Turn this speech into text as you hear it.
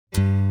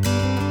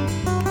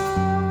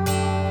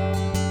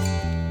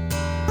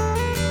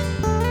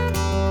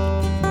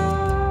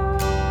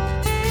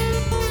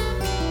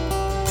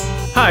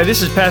Hi,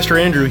 this is Pastor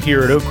Andrew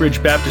here at Oak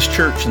Ridge Baptist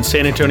Church in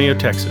San Antonio,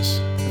 Texas.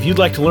 If you'd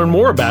like to learn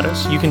more about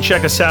us, you can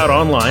check us out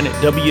online at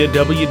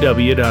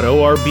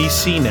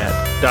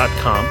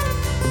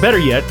www.orbcnet.com. Or better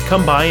yet,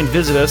 come by and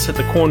visit us at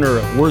the corner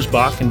of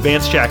Wurzbach and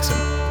Vance Jackson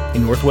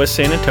in Northwest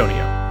San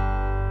Antonio.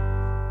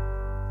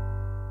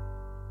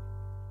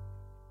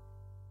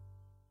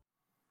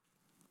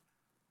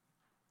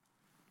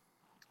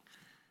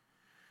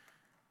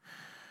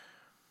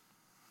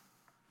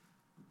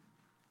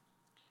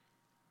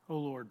 Oh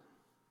Lord,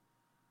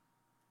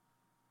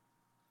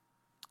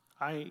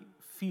 I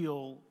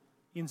feel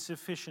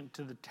insufficient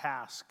to the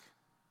task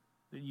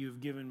that you have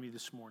given me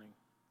this morning.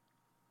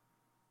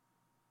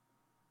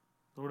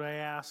 Lord, I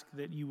ask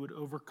that you would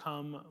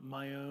overcome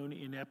my own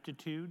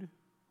ineptitude,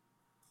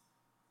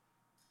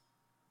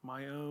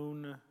 my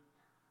own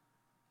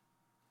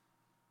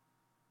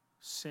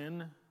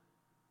sin,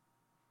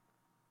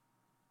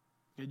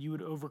 that you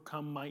would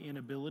overcome my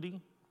inability,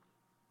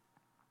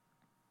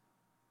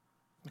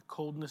 the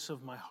coldness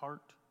of my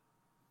heart,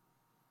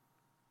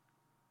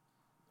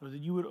 or that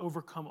you would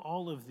overcome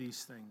all of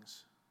these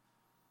things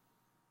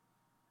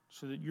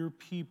so that your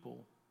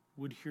people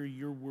would hear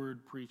your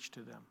word preached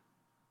to them.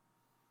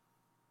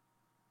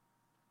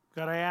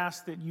 God, I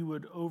ask that you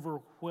would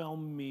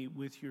overwhelm me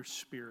with your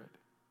Spirit,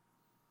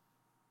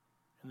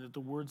 and that the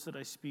words that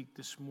I speak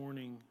this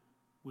morning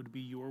would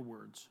be your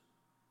words.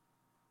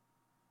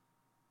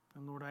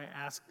 And Lord, I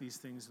ask these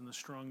things in the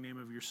strong name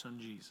of your Son,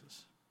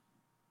 Jesus.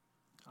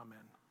 Amen.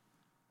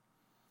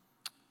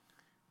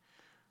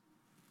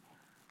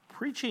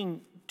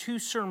 Preaching 2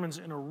 sermons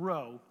in a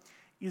row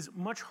is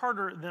much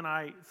harder than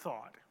I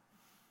thought.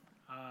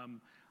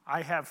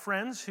 I have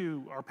friends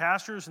who are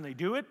pastors and they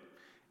do it,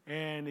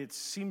 and it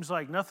seems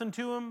like nothing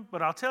to them,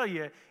 but I'll tell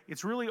you,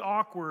 it's really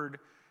awkward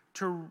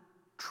to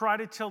try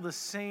to tell the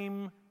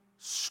same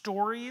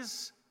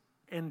stories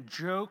and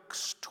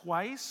jokes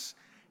twice.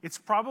 It's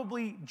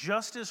probably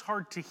just as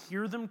hard to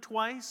hear them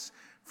twice.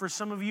 For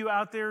some of you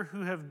out there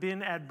who have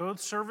been at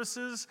both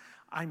services,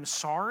 I'm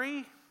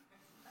sorry.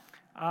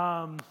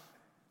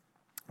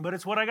 But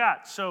it's what I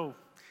got. So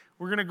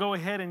we're going to go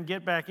ahead and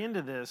get back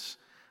into this.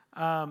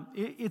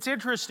 It's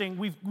interesting.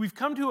 We've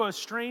come to a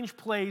strange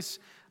place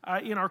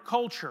in our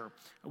culture.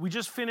 We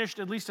just finished,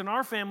 at least in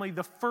our family,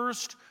 the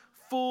first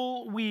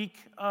full week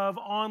of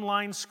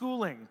online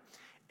schooling.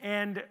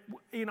 And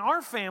in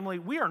our family,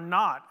 we are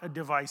not a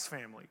device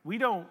family. We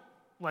don't,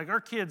 like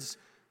our kids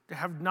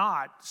have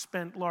not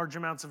spent large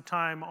amounts of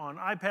time on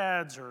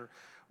iPads or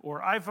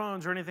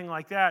iPhones or anything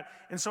like that.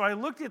 And so I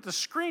looked at the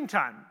screen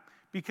time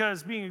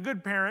because being a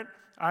good parent,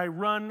 I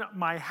run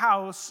my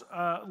house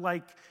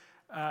like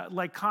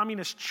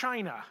communist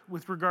China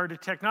with regard to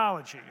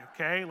technology,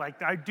 okay?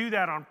 Like I do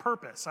that on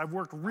purpose. I've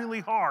worked really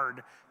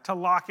hard to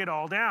lock it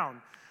all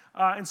down.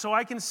 And so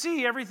I can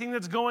see everything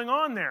that's going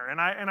on there. And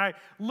I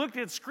looked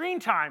at screen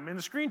time, and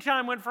the screen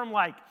time went from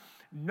like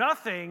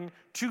nothing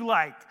to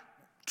like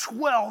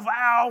 12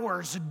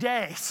 hours a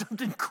day,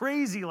 something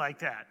crazy like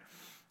that.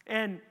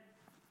 And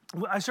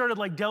I started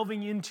like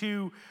delving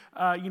into,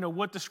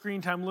 what the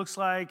screen time looks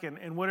like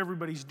and what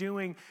everybody's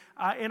doing.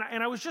 And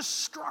I was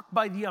just struck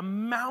by the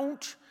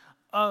amount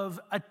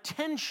of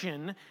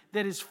attention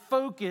that is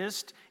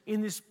focused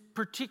in this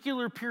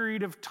particular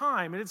period of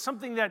time. And it's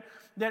something that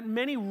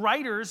many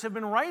writers have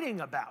been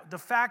writing about. The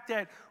fact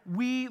that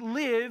we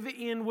live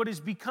in what is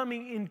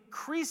becoming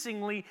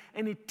increasingly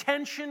an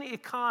attention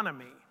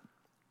economy,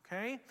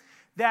 okay?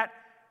 That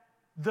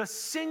the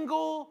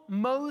single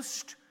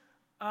most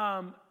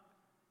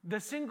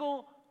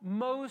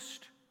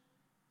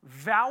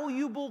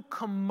valuable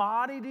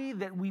commodity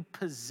that we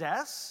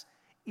possess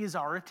is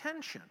our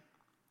attention.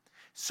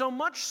 So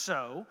much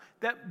so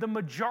that the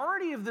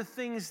majority of the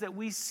things that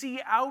we see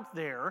out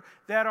there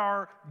that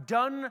are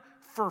done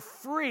for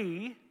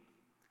free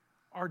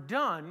are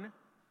done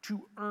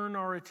to earn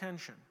our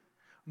attention.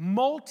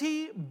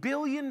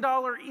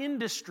 Multi-billion-dollar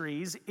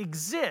industries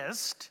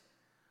exist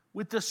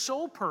with the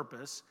sole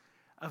purpose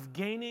of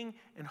gaining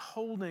and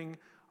holding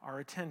our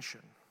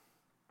attention.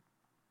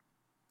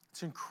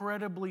 It's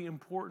incredibly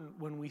important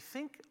when we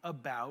think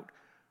about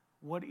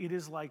what it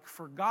is like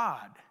for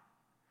God.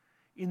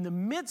 In the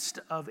midst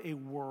of a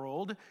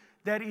world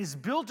that is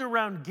built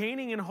around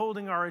gaining and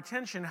holding our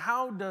attention,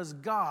 how does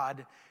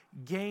God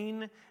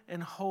gain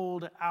and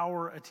hold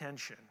our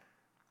attention?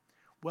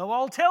 Well,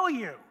 I'll tell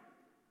you.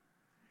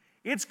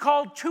 It's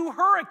called 2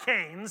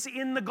 hurricanes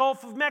in the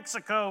Gulf of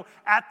Mexico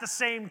at the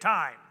same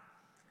time.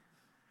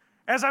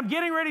 As I'm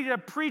getting ready to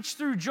preach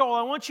through Joel,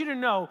 I want you to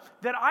know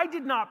that I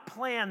did not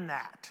plan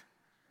that.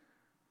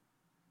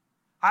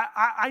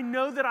 I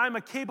know that I'm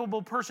a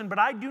capable person, but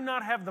I do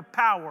not have the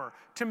power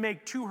to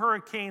make 2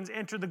 hurricanes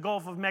enter the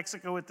Gulf of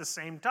Mexico at the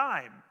same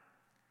time.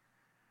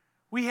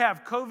 We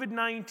have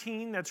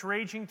COVID-19 that's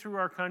raging through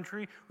our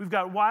country. We've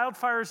got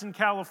wildfires in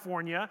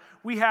California.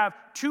 We have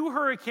 2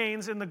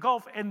 hurricanes in the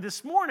Gulf. And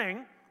this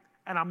morning,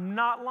 and I'm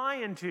not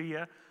lying to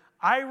you,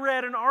 I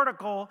read an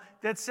article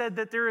that said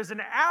that there is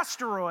an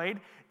asteroid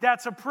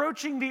that's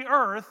approaching the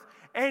Earth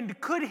and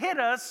could hit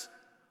us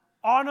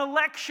on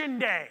Election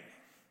Day.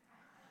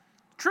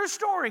 True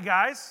story,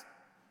 guys.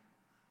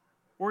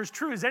 Or as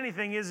true as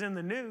anything is in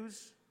the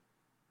news.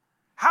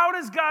 How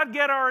does God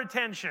get our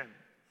attention?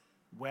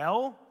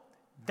 Well,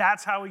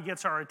 that's how he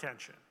gets our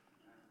attention.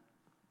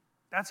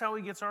 That's how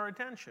he gets our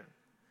attention.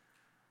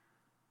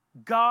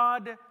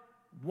 God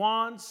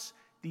wants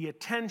the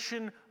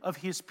attention of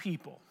his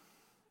people.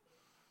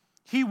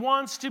 He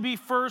wants to be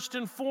first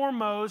and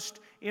foremost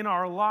in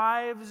our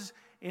lives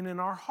and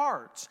in our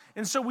hearts.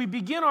 And so we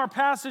begin our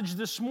passage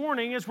this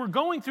morning as we're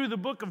going through the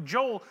book of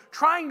Joel,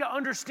 trying to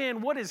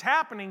understand what is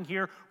happening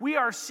here. We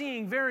are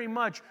seeing very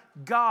much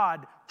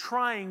God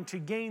trying to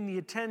gain the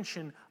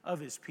attention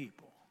of his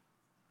people.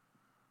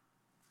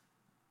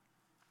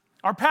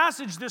 Our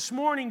passage this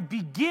morning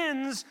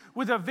begins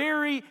with a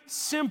very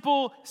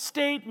simple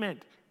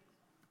statement.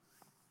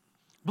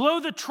 Blow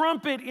the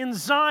trumpet in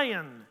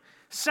Zion.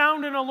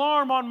 Sound an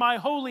alarm on my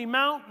holy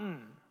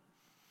mountain.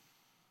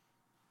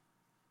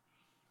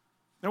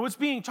 Now what's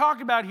being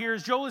talked about here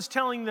is Joel is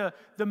telling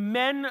the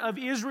men of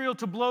Israel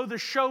to blow the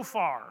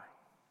shofar.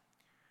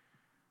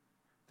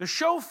 The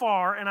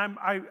shofar, and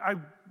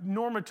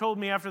Norma told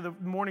me after the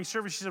morning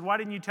service, she said, why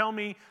didn't you tell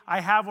me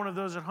I have one of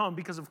those at home?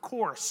 Because of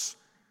course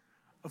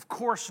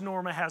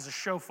Norma has a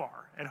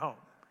shofar at home,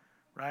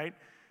 right?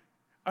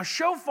 A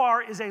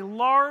shofar is a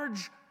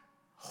large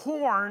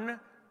horn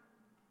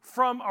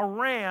from a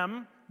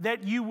ram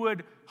that you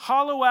would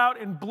hollow out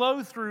and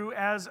blow through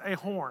as a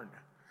horn.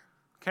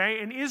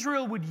 Okay, and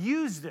Israel would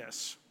use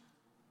this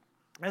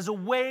as a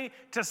way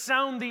to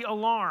sound the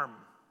alarm.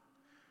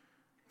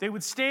 They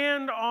would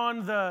stand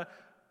on the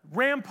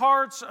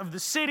ramparts of the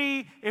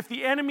city. If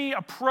the enemy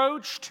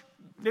approached,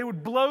 they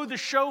would blow the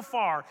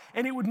shofar,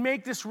 and it would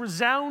make this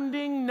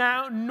resounding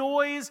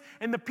noise,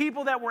 and the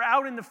people that were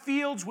out in the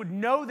fields would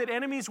know that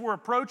enemies were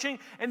approaching,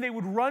 and they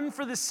would run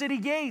for the city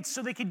gates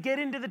so they could get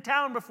into the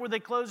town before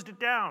they closed it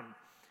down.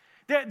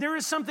 There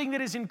is something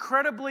that is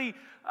incredibly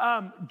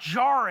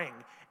jarring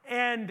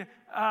and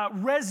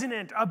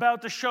resonant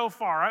about the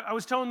shofar. I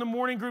was telling the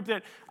morning group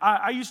that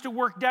I used to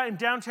work in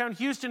downtown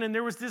Houston, and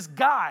there was this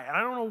guy, and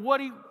I don't know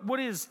what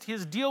his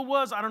deal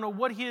was. I don't know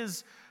what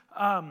his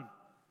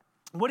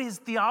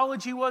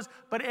theology was,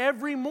 but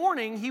every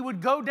morning he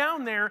would go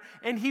down there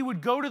and he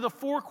would go to the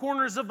four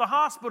corners of the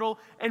hospital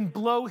and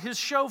blow his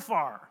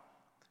shofar.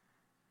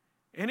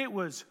 And it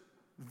was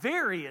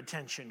very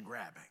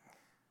attention-grabbing.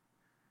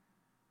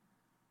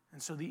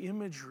 And so the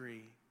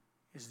imagery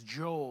is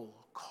Joel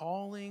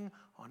calling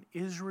on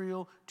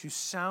Israel to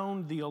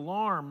sound the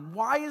alarm.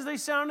 Why is they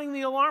sounding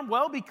the alarm?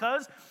 Well,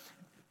 because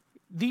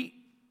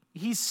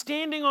he's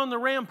standing on the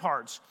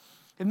ramparts,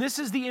 and this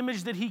is the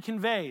image that he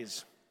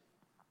conveys.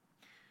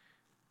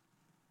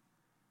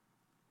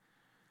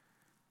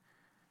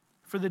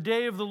 For the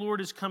day of the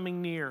Lord is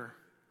coming near.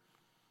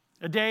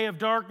 A day of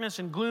darkness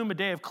and gloom, a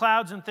day of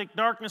clouds and thick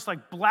darkness,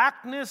 like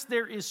blackness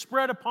there is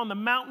spread upon the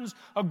mountains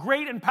a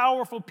great and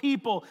powerful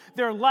people.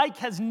 Their like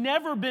has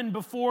never been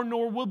before,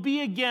 nor will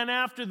be again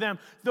after them,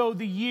 through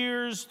the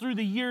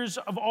years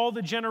of all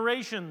the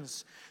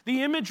generations.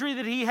 The imagery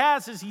that he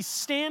has as he's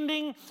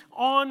standing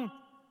on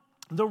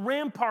the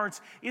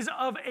ramparts is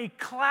of a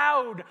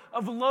cloud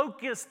of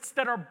locusts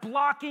that are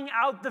blocking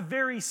out the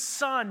very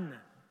sun.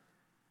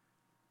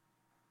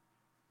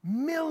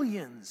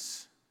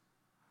 Millions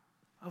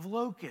of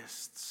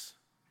locusts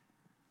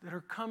that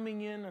are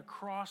coming in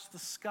across the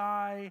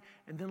sky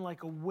and then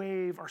like a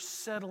wave are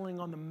settling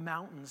on the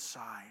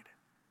mountainside.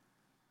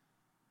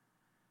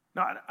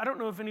 Now, I don't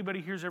know if anybody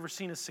here's ever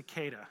seen a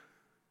cicada.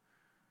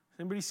 Has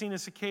anybody seen a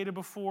cicada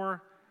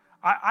before?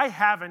 I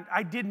haven't.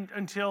 I didn't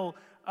until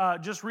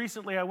just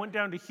recently. I went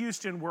down to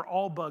Houston where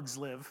all bugs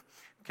live,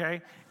 okay?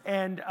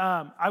 And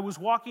I was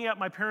walking out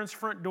my parents'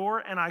 front door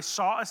and I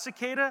saw a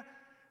cicada.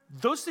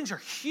 Those things are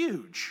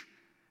huge.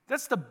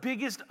 That's the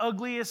biggest,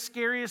 ugliest,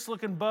 scariest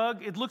looking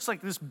bug. It looks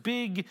like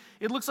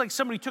it looks like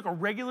somebody took a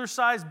regular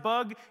sized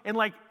bug and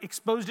like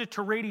exposed it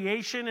to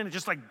radiation and it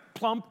just like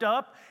plumped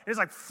up. It's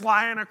like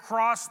flying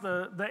across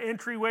the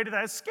entryway to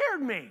that. It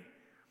scared me.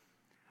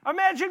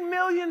 Imagine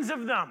millions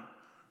of them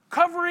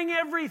covering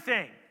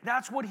everything.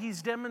 That's what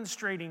he's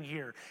demonstrating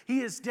here. He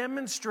is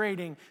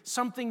demonstrating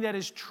something that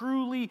is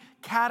truly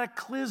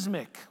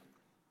cataclysmic.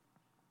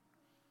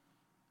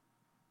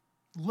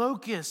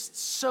 Locusts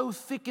so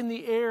thick in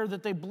the air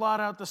that they blot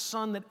out the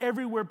sun, that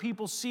everywhere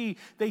people see,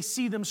 they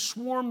see them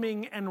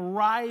swarming and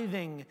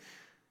writhing.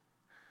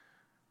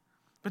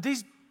 But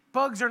these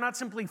bugs are not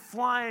simply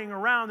flying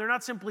around. They're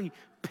not simply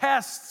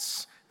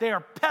pests. They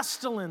are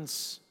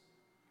pestilence.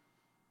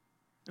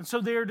 And so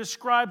they are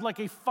described like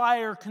a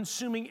fire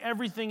consuming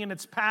everything in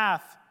its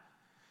path.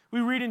 We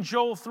read in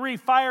Joel 3,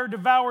 fire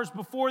devours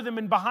before them,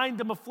 and behind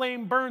them a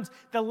flame burns.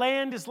 The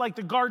land is like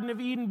the Garden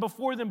of Eden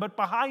before them, but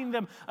behind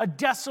them a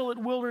desolate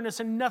wilderness,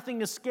 and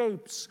nothing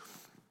escapes.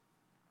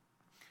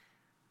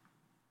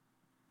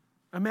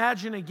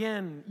 Imagine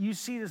again, you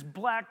see this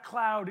black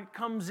cloud, it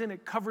comes in,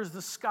 it covers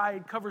the sky,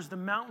 it covers the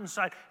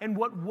mountainside, and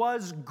what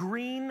was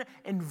green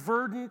and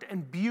verdant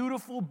and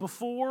beautiful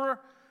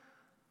before,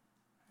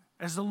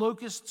 as the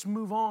locusts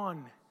move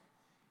on,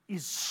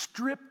 is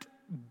stripped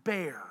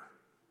bare.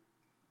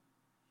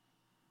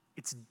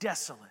 it's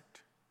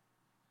desolate,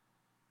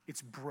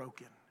 it's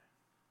broken.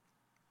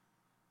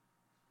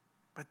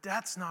 But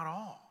that's not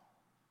all.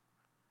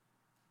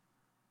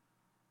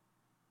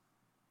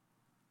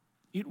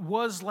 It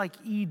was like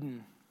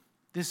Eden,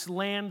 this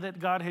land that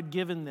God had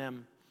given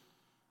them,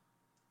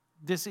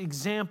 this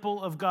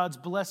example of God's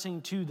blessing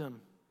to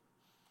them.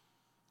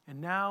 And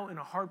now, in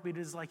a heartbeat,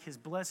 it is like his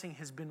blessing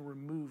has been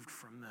removed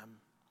from them.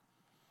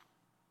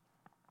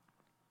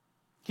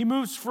 He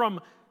moves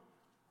from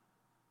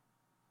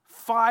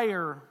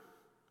fire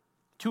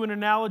to an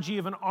analogy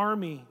of an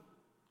army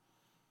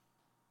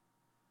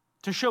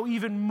to show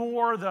even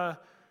more the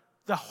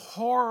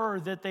horror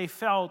that they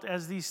felt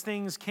as these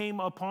things came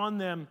upon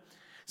them.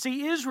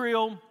 See,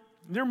 Israel,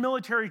 their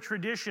military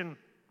tradition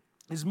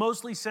is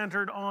mostly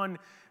centered on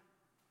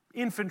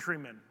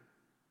infantrymen.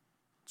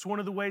 It's one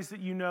of the ways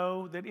that you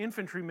know that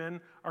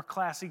infantrymen are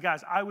classy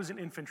guys. I was an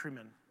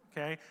infantryman,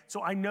 okay?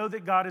 So I know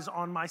that God is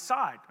on my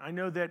side. I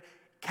know that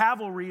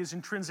cavalry is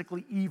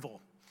intrinsically evil,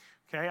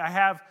 okay? I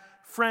have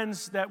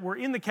friends that were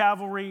in the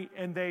cavalry,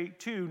 and they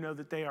too know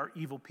that they are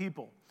evil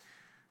people.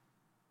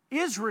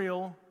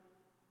 Israel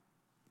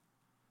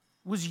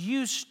was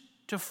used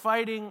to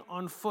fighting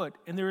on foot,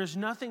 and there is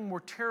nothing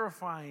more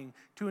terrifying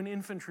to an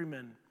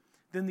infantryman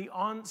than the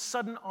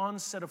sudden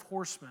onset of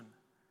horsemen.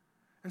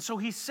 And so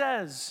he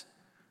says,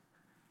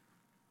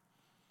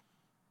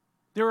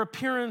 their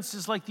appearance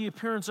is like the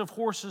appearance of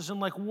horses, and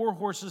like war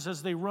horses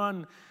as they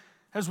run.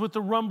 As with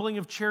the rumbling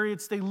of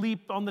chariots, they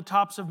leap on the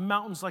tops of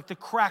mountains. Like the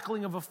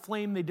crackling of a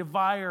flame, they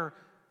devour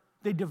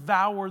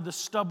the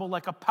stubble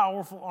like a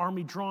powerful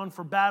army drawn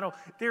for battle.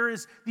 There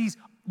is these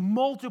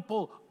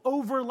multiple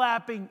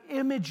overlapping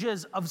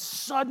images of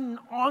sudden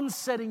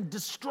onsetting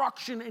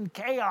destruction and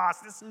chaos.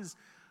 This is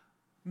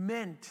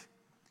meant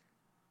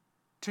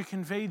to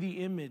convey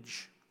the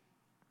image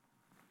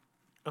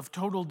of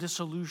total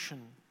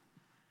dissolution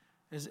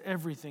as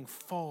everything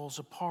falls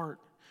apart.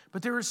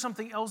 But there is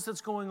something else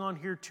that's going on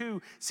here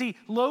too. See,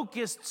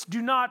 locusts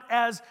do not,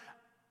 as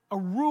a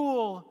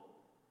rule,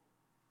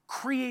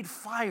 create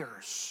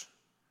fires.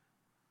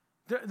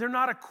 They're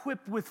not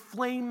equipped with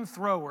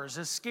flamethrowers,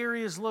 as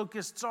scary as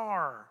locusts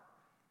are.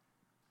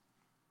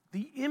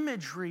 The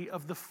imagery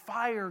of the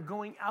fire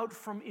going out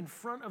from in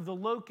front of the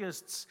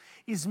locusts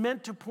is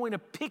meant to point a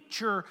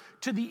picture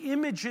to the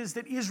images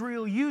that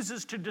Israel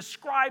uses to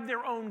describe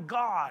their own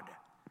God.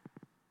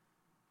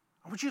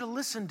 I want you to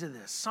listen to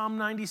this. Psalm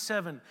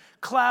 97.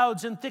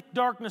 Clouds and thick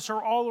darkness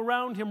are all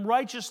around him.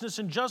 Righteousness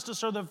and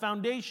justice are the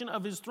foundation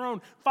of his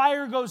throne.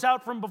 Fire goes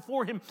out from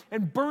before him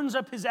and burns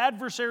up his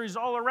adversaries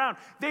all around.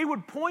 They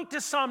would point to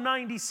Psalm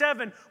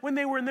 97 when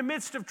they were in the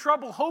midst of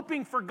trouble,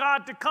 hoping for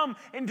God to come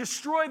and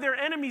destroy their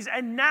enemies.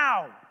 And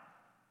now,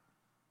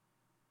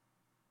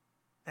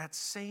 that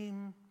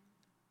same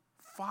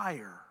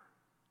fire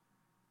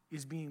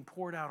is being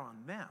poured out on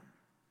them.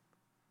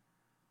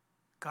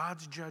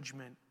 God's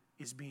judgment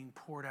is being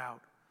poured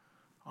out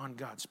on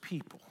God's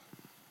people.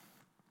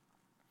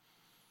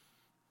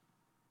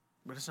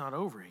 But it's not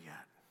over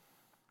yet.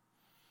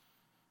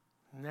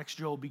 Next,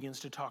 Joel begins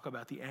to talk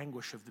about the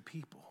anguish of the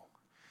people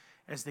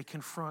as they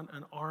confront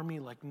an army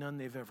like none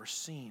they've ever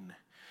seen.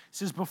 It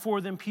says, before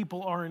them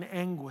people are in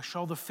anguish.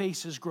 All the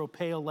faces grow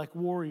pale. Like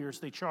warriors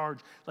they charge.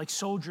 Like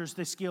soldiers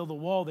they scale the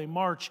wall. They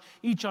march,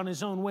 each on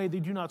his own way. They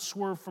do not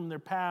swerve from their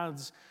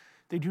paths.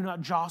 They do not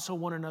jostle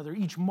one another.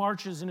 Each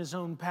marches in his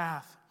own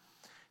path.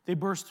 They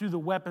burst through the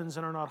weapons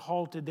and are not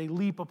halted. They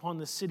leap upon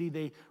the city.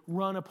 They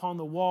run upon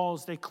the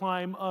walls. They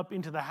climb up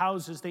into the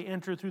houses. They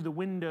enter through the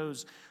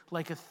windows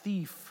like a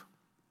thief.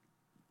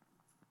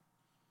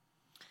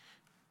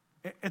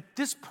 At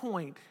this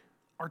point,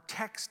 our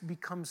text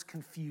becomes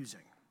confusing.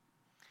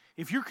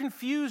 If you're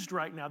confused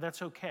right now,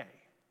 that's okay.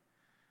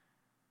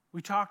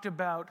 We talked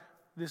about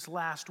this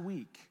last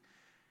week,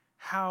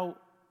 how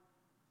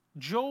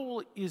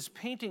Joel is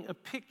painting a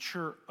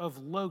picture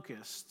of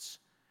locusts,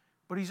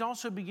 but he's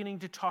also beginning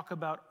to talk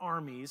about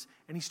armies,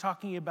 and he's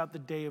talking about the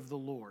day of the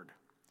Lord.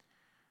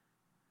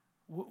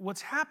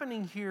 What's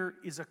happening here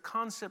is a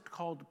concept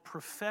called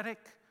prophetic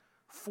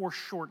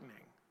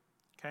foreshortening.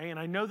 Okay, and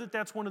I know that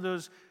that's one of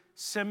those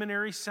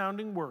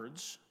seminary-sounding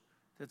words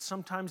that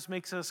sometimes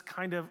makes us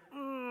kind of,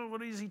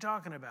 what is he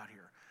talking about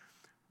here?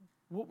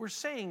 What we're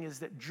saying is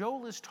that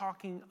Joel is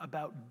talking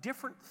about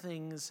different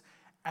things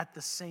at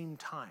the same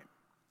time.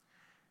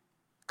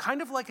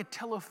 Kind of like a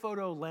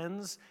telephoto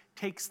lens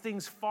takes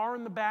things far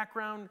in the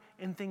background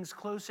and things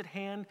close at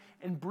hand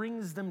and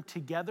brings them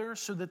together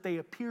so that they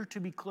appear to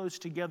be close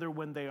together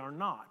when they are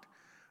not.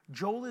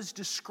 Joel is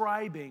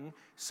describing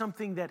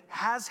something that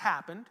has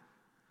happened,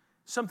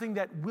 something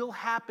that will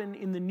happen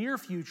in the near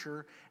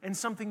future, and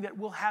something that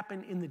will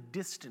happen in the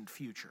distant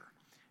future.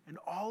 And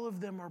all of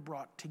them are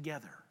brought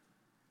together.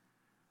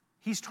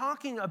 He's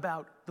talking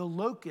about the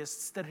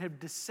locusts that have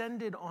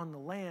descended on the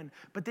land,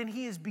 but then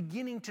he is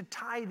beginning to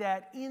tie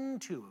that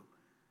into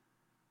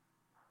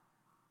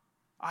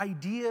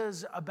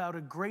ideas about a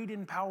great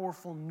and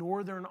powerful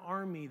northern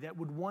army that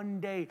would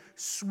one day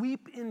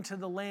sweep into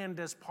the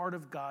land as part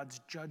of God's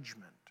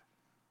judgment.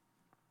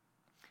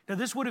 Now,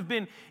 this would have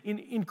been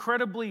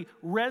incredibly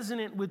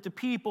resonant with the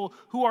people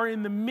who are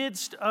in the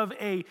midst of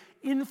an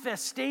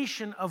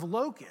infestation of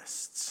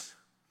locusts,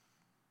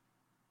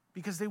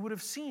 because they would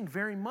have seemed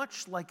very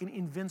much like an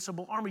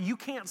invincible army. You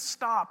can't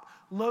stop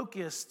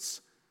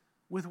locusts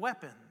with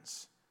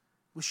weapons,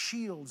 with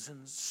shields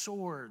and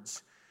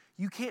swords.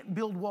 You can't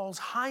build walls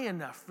high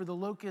enough for the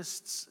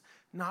locusts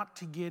not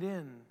to get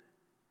in.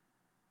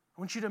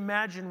 I want you to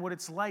imagine what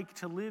it's like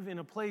to live in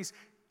a place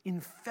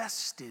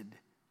infested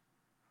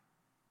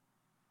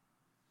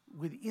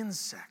with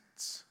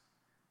insects.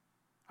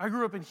 I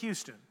grew up in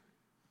Houston,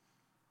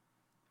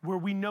 where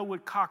we know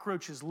what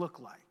cockroaches look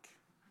like.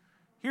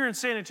 Here in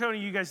San Antonio,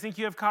 you guys think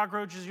you have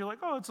cockroaches. You're like,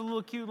 oh, it's a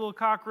little cute little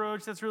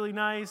cockroach. That's really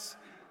nice.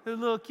 They're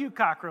little cute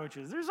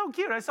cockroaches. They're so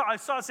cute. I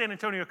saw a San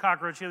Antonio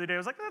cockroach the other day. I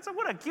was like,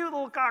 what a cute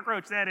little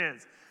cockroach that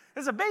is.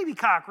 It's a baby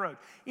cockroach.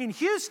 In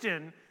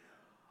Houston,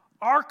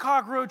 our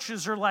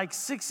cockroaches are like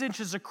 6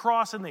 inches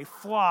across and they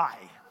fly.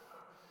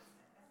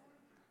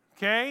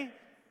 Okay?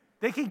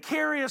 They can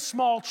carry a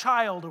small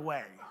child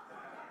away.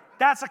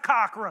 That's a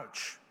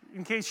cockroach,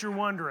 in case you're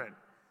wondering.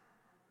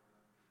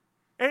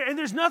 And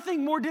there's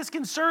nothing more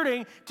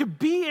disconcerting to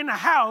be in a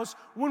house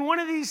when one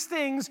of these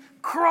things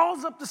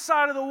crawls up the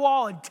side of the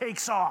wall and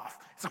takes off.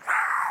 It's like,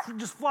 it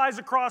just flies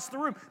across the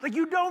room. Like,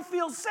 you don't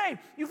feel safe.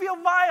 You feel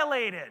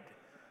violated.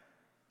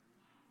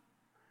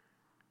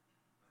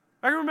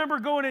 I remember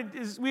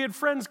we had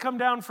friends come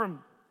down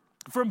from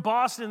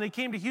Boston. They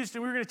came to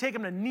Houston. We were going to take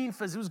them to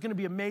Ninfa's. It was going to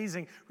be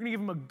amazing. We're going to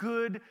give them a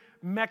good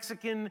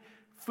Mexican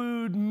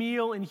food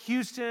meal in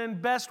Houston.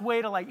 Best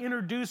way to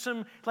introduce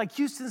them.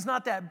 Houston's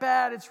not that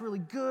bad. It's really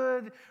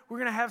good. We're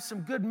going to have some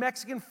good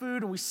Mexican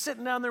food. And we're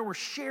sitting down there. We're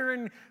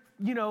sharing,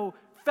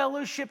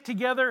 fellowship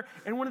together.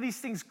 And one of these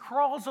things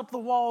crawls up the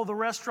wall of the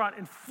restaurant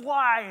and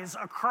flies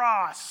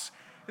across.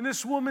 And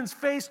this woman's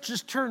face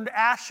just turned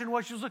ashen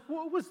white. She was like,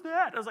 what was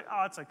that? I was like,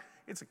 oh,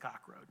 it's a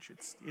cockroach.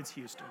 It's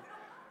Houston.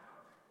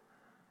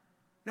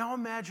 Now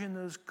imagine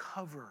those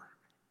cover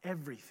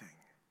everything,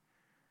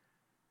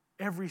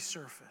 every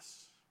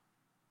surface,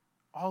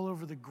 all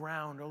over the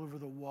ground, all over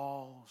the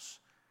walls.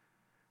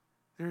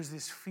 There's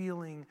this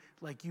feeling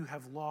like you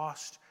have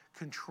lost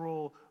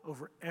control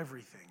over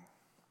everything.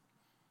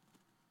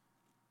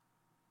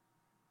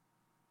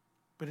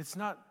 But it's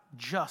not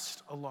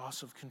just a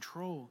loss of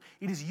control.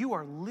 It is you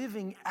are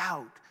living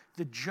out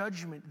the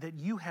judgment that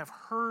you have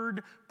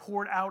heard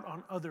poured out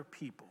on other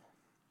people.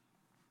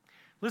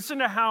 Listen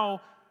to how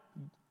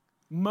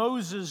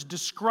Moses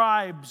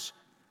describes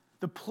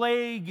the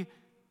plague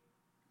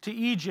to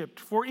Egypt.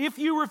 For if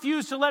you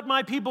refuse to let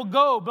my people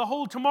go,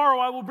 behold, tomorrow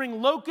I will bring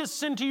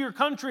locusts into your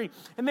country,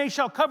 and they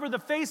shall cover the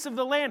face of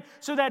the land,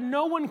 so that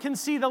no one can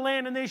see the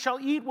land, and they shall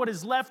eat what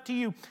is left to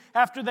you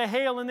after the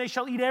hail, and they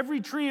shall eat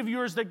every tree of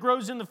yours that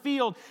grows in the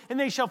field, and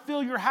they shall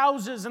fill your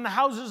houses and the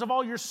houses of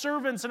all your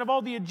servants and of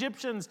all the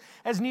Egyptians,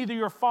 as neither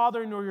your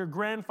father nor your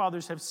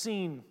grandfathers have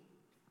seen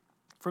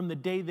from the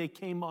day they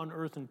came on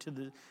earth and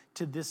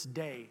to this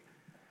day.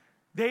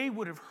 They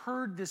would have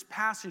heard this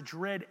passage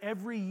read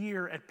every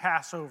year at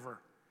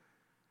Passover.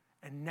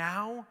 And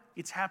now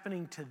it's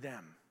happening to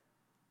them.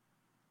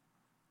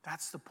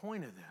 That's the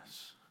point of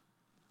this.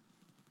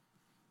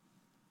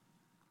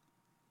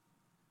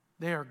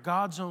 They are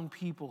God's own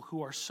people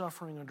who are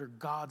suffering under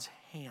God's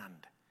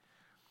hand.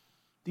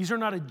 These are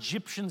not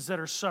Egyptians that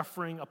are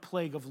suffering a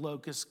plague of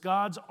locusts.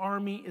 God's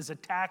army is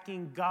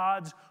attacking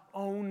God's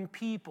own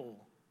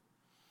people.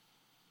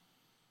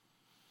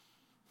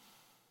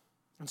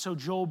 And so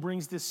Joel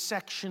brings this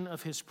section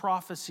of his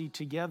prophecy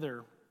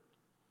together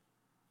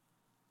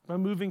by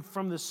moving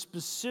from the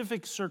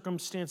specific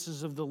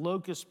circumstances of the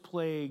locust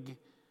plague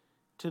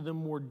to the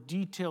more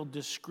detailed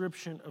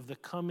description of the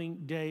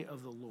coming day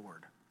of the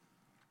Lord.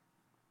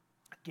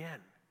 Again,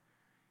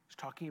 he's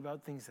talking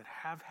about things that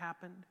have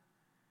happened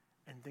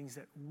and things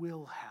that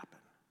will happen.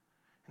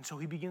 And so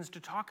he begins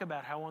to talk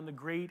about how on the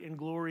great and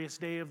glorious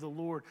day of the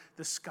Lord,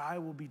 the sky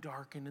will be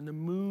darkened and the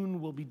moon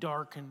will be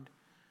darkened.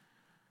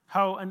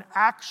 How an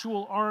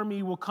actual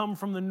army will come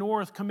from the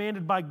north,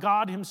 commanded by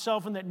God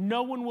himself, and that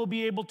no one will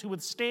be able to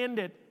withstand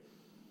it.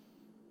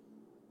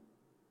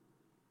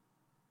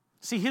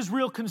 See, his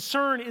real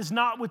concern is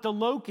not with the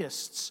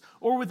locusts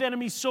or with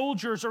enemy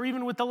soldiers or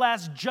even with the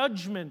last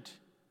judgment.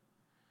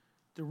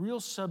 The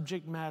real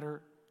subject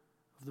matter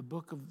of the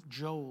book of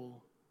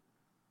Joel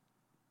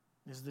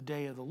is the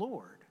day of the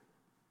Lord.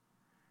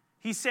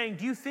 He's saying,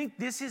 do you think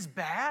this is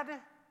bad?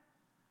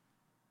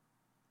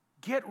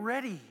 Get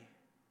ready.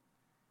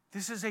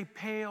 This is a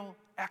pale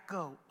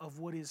echo of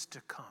what is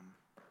to come.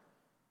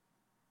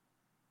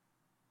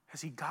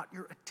 Has he got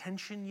your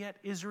attention yet,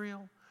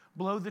 Israel?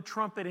 Blow the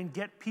trumpet and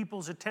get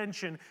people's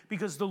attention,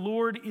 because the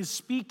Lord is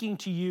speaking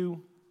to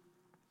you.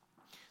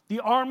 The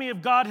army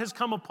of God has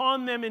come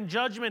upon them in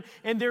judgment,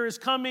 and there is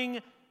coming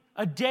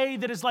a day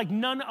that is like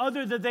none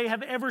other that they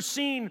have ever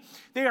seen.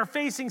 They are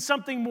facing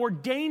something more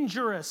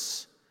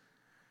dangerous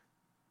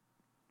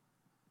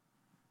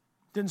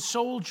than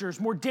soldiers,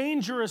 more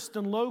dangerous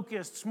than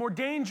locusts, more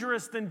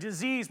dangerous than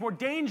disease, more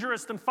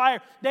dangerous than fire.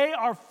 They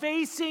are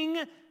facing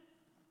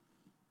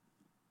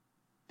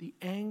the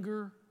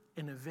anger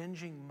and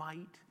avenging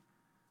might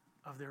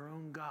of their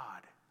own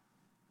God.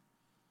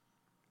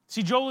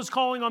 See, Joel is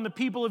calling on the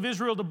people of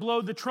Israel to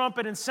blow the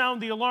trumpet and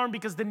sound the alarm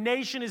because the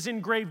nation is in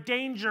grave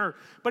danger.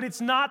 But it's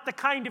not the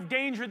kind of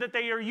danger that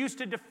they are used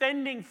to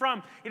defending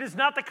from. It is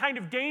not the kind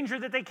of danger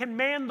that they can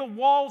man the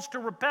walls to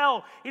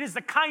repel. It is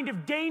the kind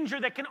of danger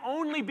that can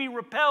only be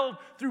repelled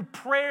through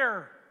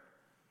prayer.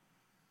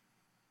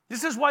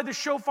 This is why the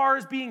shofar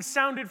is being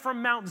sounded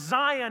from Mount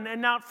Zion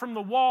and not from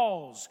the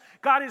walls.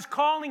 God is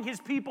calling his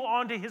people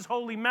onto his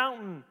holy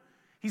mountain.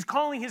 He's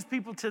calling his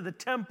people to the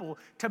temple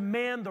to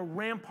man the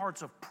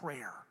ramparts of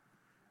prayer.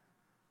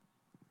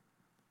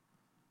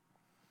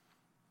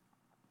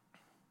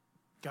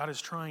 God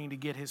is trying to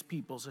get his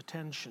people's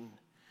attention,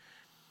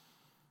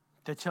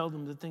 to tell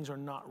them that things are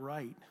not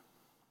right.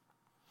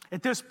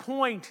 At this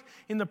point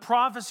in the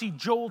prophecy,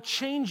 Joel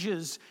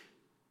changes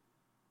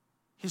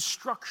his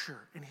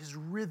structure and his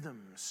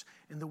rhythms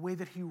and the way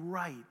that he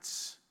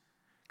writes,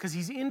 because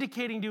he's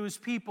indicating to his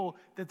people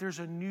that there's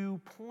a new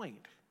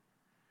point.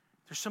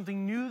 There's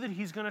something new that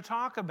he's going to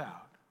talk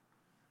about.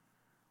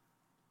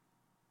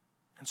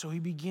 And so he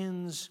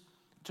begins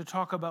to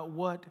talk about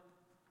what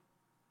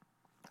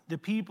the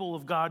people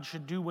of God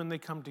should do when they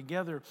come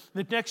together.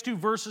 The next two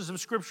verses of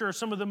Scripture are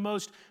some of the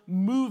most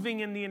moving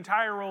in the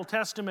entire Old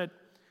Testament.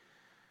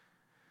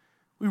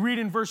 We read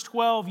in verse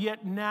 12,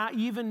 "Yet now,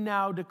 even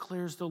now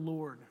declares the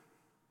Lord,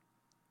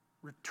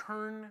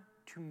 return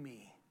to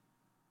me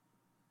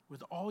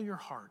with all your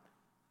heart,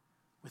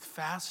 with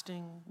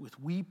fasting, with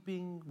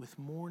weeping, with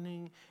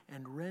mourning,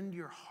 and rend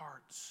your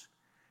hearts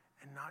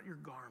and not your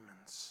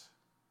garments."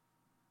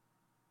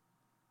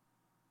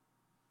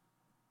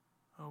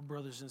 Oh,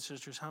 brothers and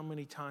sisters, how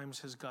many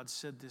times has God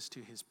said this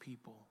to his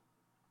people?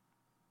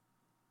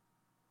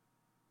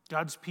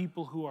 God's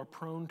people who are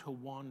prone to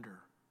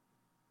wander.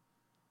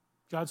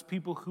 God's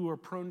people who are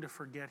prone to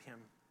forget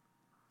him,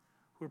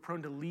 who are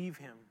prone to leave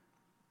him.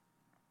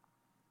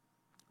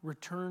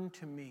 Return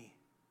to me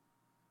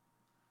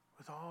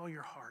with all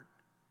your heart.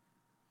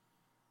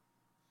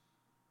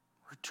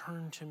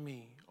 Return to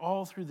me.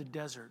 All through the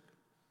desert,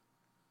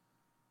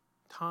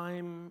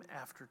 time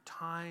after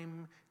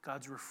time,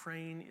 God's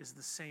refrain is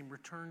the same.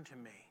 Return to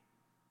me.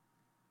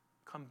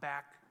 Come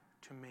back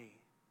to me.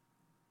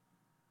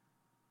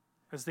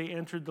 As they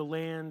entered the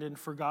land and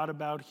forgot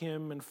about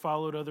him and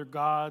followed other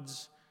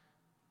gods,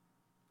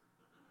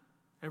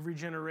 every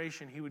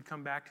generation he would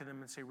come back to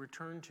them and say,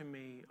 "Return to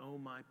me, O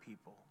my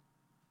people."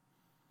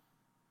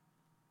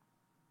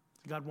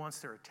 God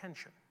wants their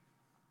attention.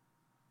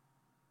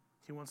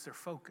 He wants their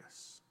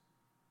focus.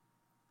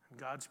 And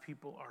God's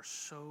people are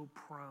so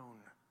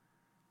prone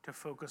to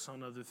focus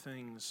on other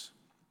things.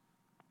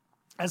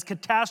 As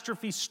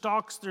catastrophe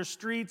stalks their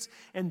streets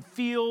and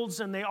fields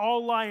and they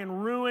all lie in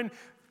ruin,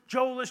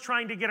 Joel is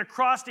trying to get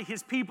across to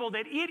his people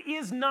that it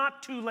is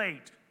not too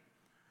late.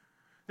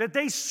 That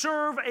they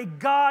serve a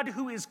God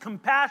who is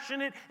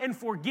compassionate and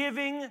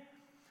forgiving,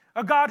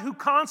 a God who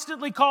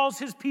constantly calls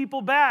his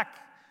people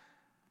back.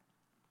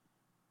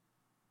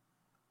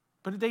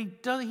 But he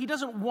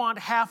doesn't want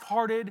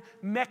half-hearted,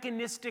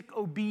 mechanistic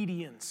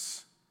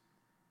obedience.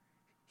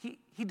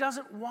 He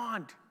doesn't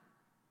want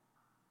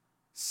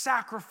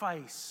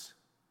sacrifice.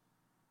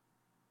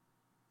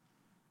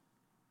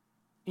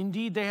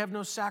 Indeed, they have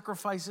no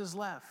sacrifices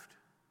left.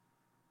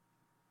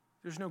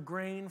 There's no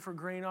grain for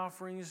grain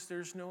offerings.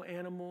 There's no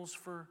animals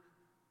for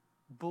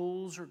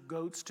bulls or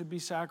goats to be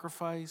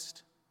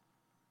sacrificed.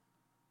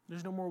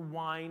 There's no more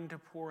wine to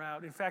pour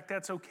out. In fact,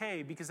 that's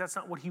okay because that's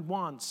not what he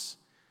wants.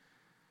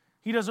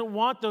 He doesn't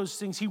want those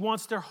things. He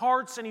wants their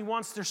hearts and he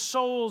wants their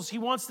souls. He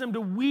wants them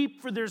to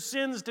weep for their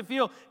sins, to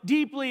feel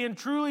deeply and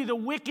truly the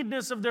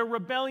wickedness of their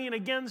rebellion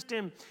against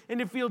him,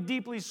 and to feel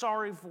deeply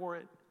sorry for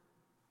it.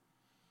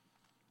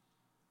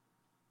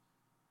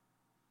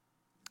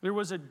 There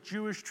was a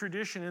Jewish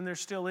tradition, and there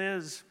still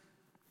is,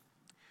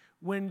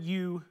 when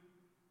you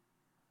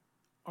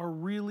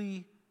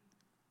really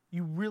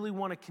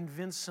want to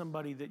convince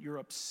somebody that you're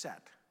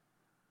upset,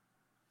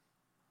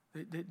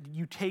 that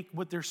you take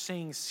what they're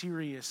saying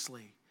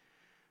seriously,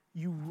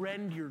 you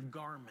rend your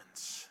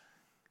garments.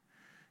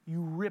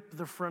 You rip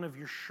the front of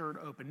your shirt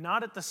open,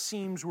 not at the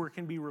seams where it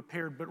can be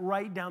repaired, but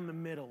right down the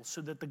middle so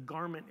that the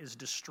garment is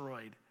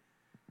destroyed.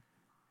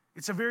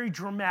 It's a very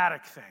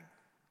dramatic thing.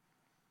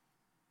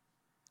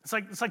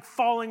 It's like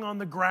falling on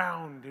the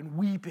ground and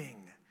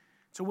weeping.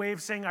 It's a way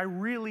of saying, I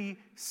really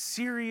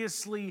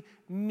seriously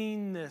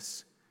mean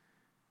this.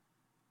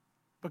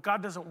 But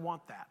God doesn't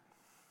want that.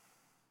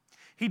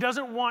 He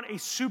doesn't want a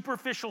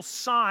superficial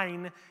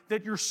sign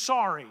that you're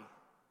sorry.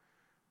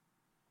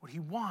 What he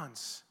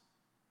wants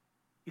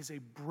is a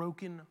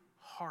broken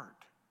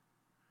heart.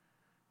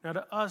 Now,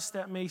 to us,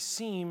 that may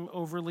seem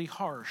overly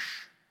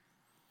harsh.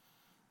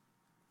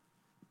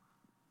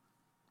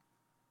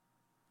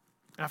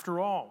 After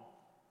all,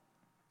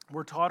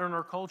 we're taught in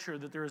our culture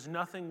that there is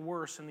nothing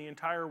worse in the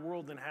entire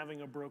world than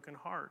having a broken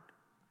heart.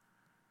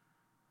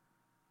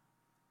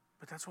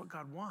 But that's what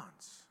God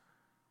wants.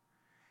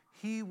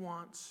 He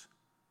wants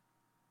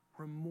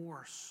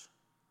remorse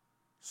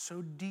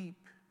so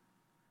deep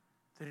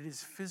that it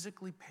is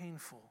physically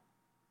painful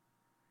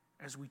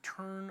as we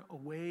turn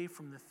away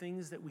from the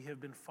things that we have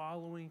been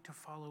following to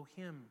follow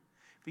Him.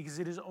 Because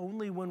it is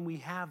only when we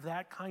have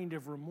that kind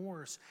of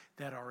remorse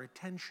that our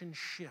attention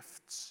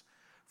shifts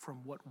from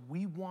what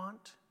we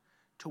want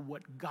to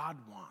what God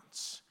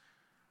wants.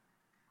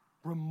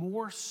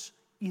 Remorse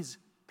is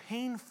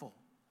painful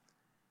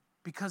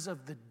because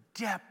of the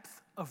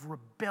depth of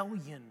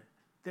rebellion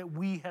that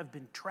we have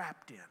been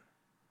trapped in.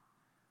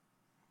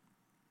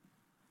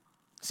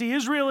 See,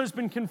 Israel has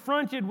been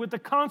confronted with the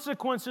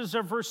consequences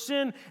of her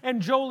sin,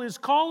 and Joel is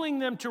calling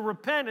them to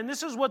repent. And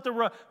this is what the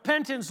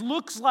repentance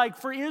looks like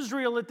for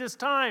Israel at this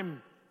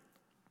time.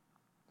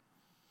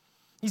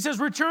 He says,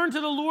 "Return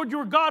to the Lord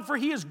your God, for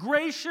He is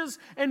gracious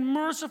and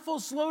merciful,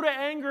 slow to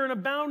anger and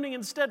abounding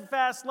in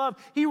steadfast love.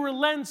 He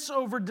relents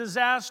over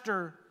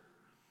disaster.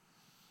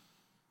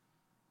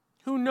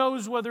 Who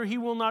knows whether He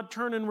will not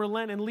turn and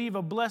relent and leave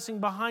a blessing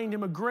behind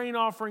Him, a grain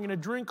offering and a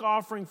drink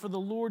offering for the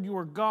Lord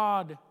your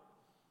God.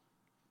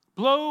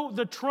 Blow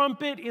the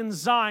trumpet in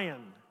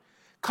Zion.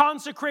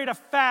 Consecrate a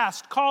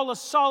fast. Call a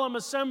solemn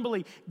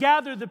assembly.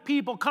 Gather the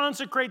people.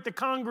 Consecrate the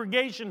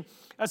congregation.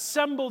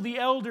 Assemble the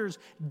elders.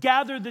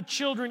 Gather the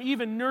children,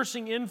 even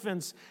nursing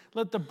infants.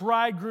 Let the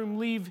bridegroom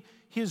leave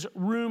his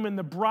room and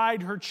the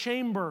bride her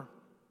chamber."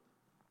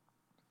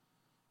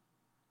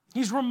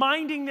 He's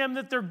reminding them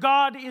that their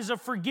God is a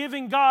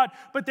forgiving God,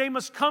 but they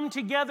must come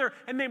together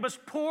and they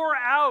must pour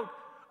out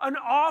an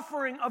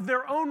offering of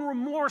their own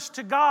remorse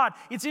to God.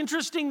 It's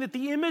interesting that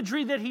the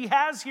imagery that he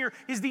has here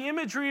is the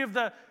imagery of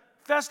the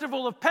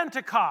festival of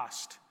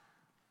Pentecost.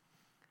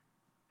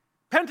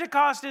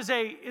 Pentecost is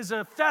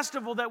a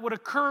festival that would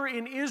occur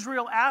in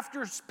Israel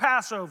after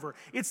Passover.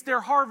 It's their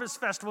harvest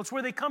festival. It's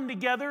where they come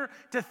together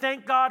to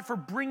thank God for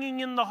bringing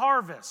in the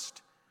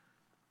harvest.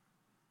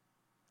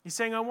 He's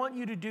saying, I want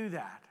you to do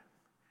that.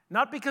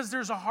 Not because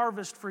there's a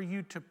harvest for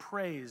you to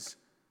praise,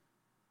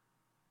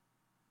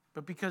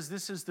 but because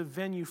this is the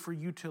venue for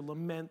you to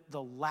lament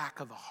the lack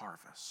of a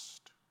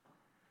harvest.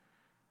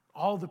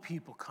 All the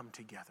people come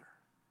together.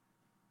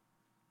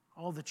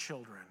 All the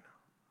children,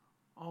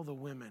 all the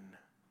women,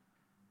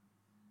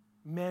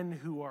 men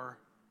who are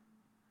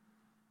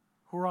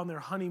on their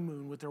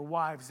honeymoon with their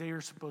wives, they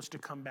are supposed to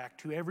come back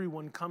too.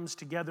 Everyone comes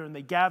together and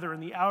they gather in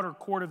the outer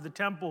court of the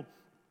temple.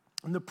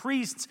 And the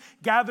priests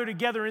gather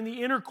together in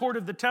the inner court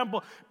of the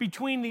temple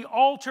between the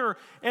altar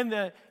and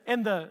the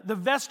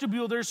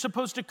vestibule. They're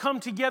supposed to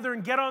come together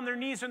and get on their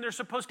knees, and they're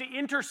supposed to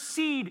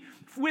intercede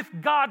with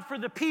God for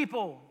the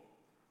people.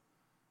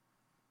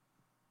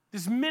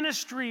 This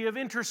ministry of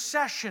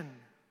intercession,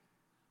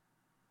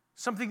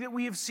 something that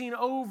we have seen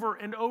over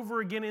and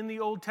over again in the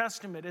Old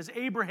Testament, as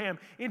Abraham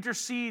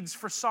intercedes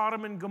for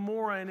Sodom and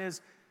Gomorrah, and as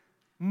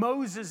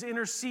Moses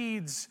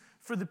intercedes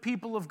for the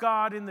people of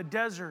God in the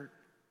desert.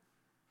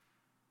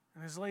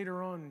 And as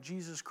later on,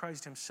 Jesus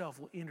Christ himself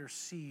will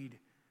intercede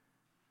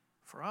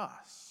for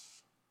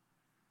us.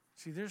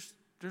 See, there's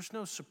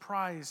no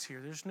surprise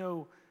here. It's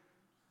not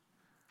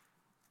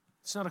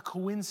a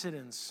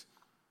coincidence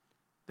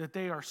that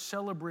they are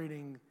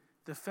celebrating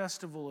the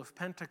festival of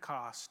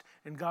Pentecost,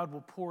 and God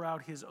will pour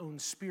out his own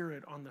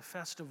Spirit on the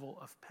festival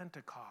of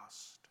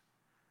Pentecost.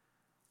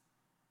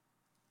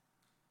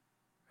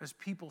 As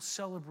people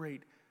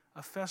celebrate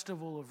a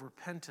festival of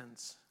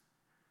repentance,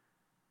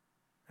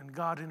 and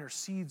God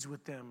intercedes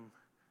with them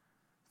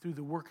through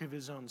the work of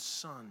his own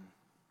Son.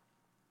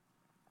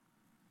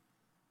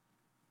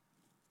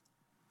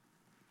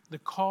 The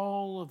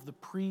call of the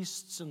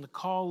priests and the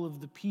call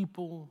of the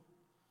people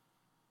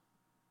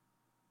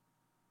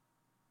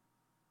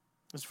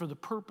is for the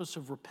purpose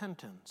of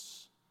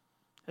repentance.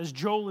 As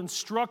Joel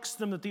instructs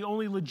them that the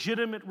only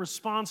legitimate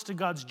response to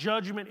God's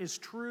judgment is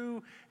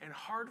true and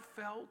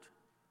heartfelt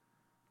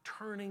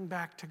turning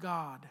back to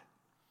God.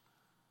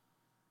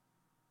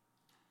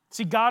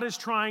 See, God is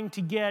trying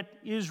to get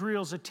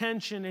Israel's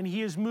attention, and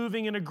he is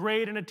moving in a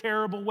great and a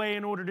terrible way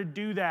in order to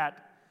do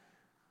that.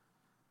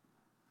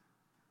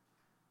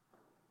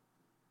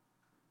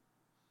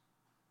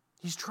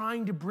 He's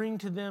trying to bring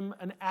to them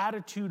an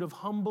attitude of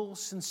humble,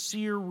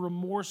 sincere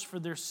remorse for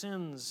their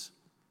sins.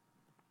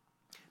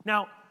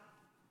 Now,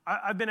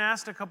 I've been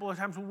asked a couple of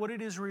times, well, what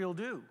did Israel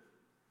do?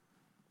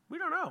 We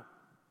don't know.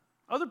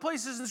 Other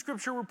places in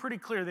Scripture were pretty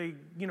clear. They,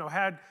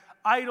 had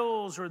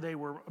idols, or they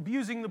were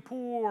abusing the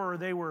poor, or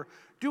they were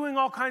doing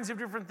all kinds of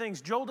different things.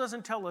 Joel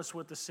doesn't tell us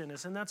what the sin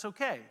is, and that's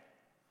okay.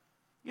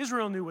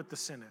 Israel knew what the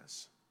sin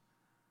is.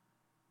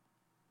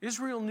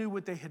 Israel knew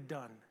what they had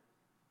done.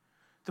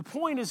 The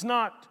point is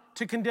not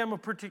to condemn a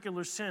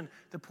particular sin.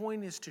 The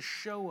point is to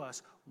show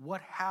us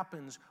what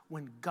happens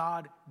when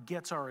God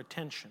gets our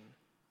attention.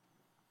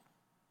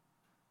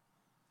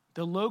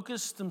 The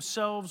locusts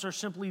themselves are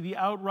simply the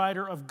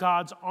outrider of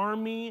God's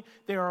army.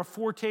 They are a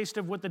foretaste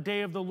of what the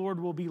day of the Lord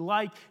will be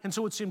like. And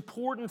so it's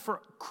important for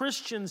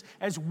Christians,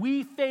 as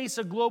we face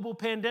a global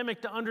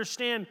pandemic, to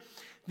understand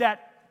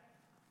that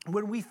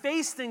When we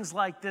face things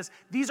like this,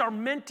 these are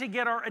meant to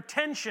get our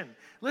attention.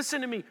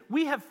 Listen to me.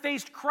 We have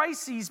faced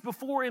crises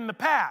before in the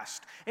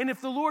past. And if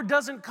the Lord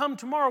doesn't come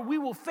tomorrow, we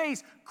will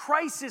face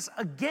crisis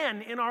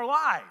again in our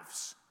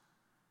lives.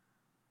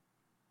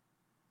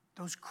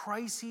 Those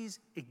crises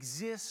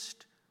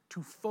exist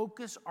to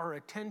focus our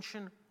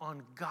attention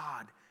on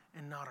God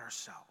and not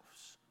ourselves.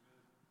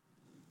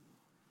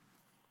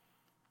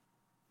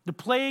 The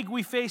plague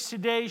we face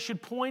today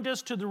should point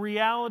us to the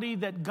reality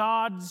that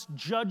God's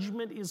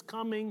judgment is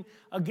coming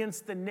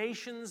against the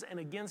nations and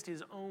against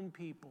his own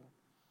people.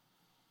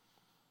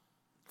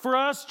 For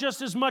us,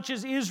 just as much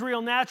as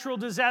Israel, natural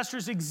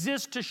disasters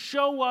exist to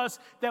show us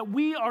that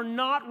we are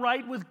not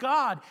right with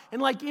God.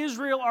 And like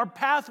Israel, our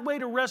pathway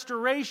to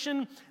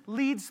restoration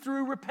leads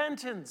through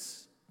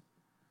repentance.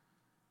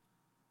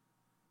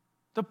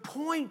 The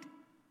point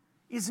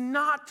is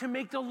not to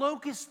make the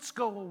locusts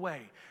go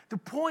away. The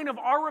point of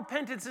our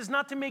repentance is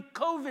not to make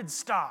COVID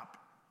stop.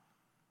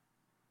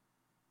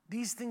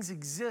 These things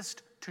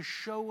exist to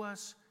show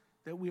us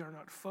that we are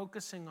not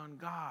focusing on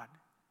God.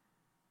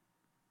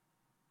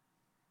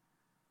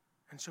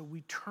 And so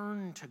we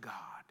turn to God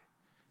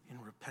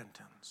in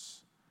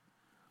repentance.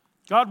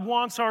 God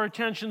wants our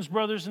attentions,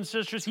 brothers and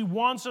sisters. He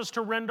wants us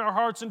to rend our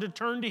hearts and to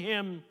turn to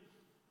him.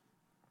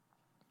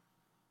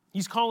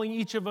 He's calling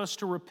each of us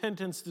to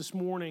repentance this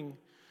morning.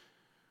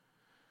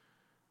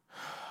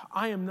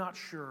 I am not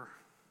sure,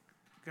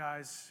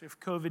 guys, if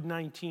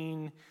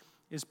COVID-19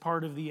 is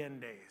part of the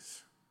end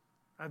days.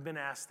 I've been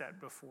asked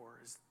that before.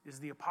 Is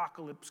the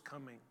apocalypse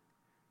coming?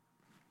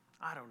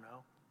 I don't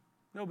know.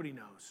 Nobody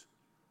knows.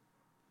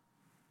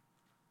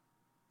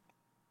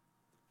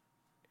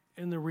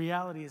 And the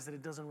reality is that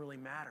it doesn't really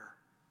matter.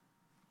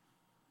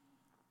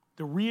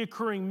 The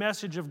reoccurring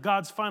message of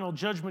God's final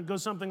judgment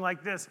goes something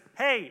like this.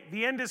 Hey,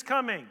 the end is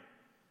coming.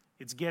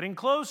 It's getting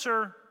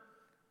closer.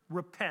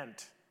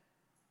 Repent.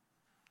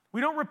 We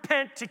don't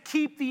repent to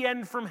keep the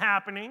end from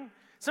happening.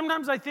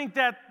 Sometimes I think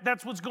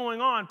that's what's going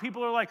on.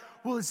 People are like,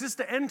 well, is this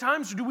the end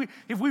times? Or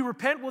if we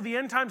repent, will the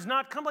end times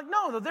not come? Like,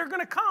 no, they're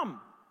going to come.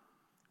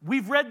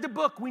 We've read the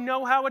book. We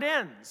know how it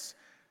ends.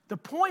 The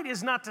point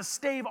is not to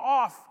stave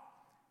off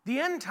the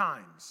end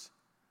times.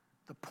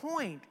 The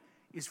point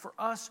is for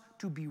us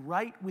to be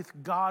right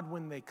with God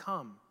when they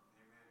come.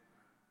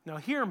 Now,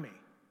 hear me.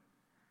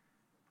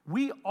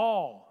 We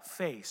all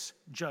face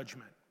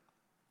judgment.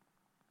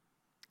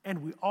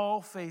 And we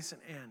all face an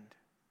end.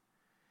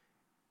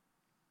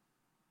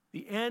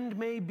 The end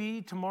may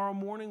be tomorrow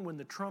morning when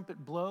the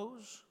trumpet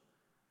blows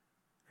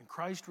and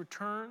Christ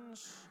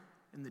returns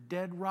and the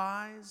dead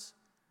rise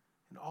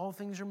and all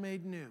things are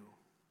made new.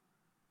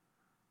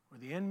 Or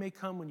the end may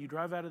come when you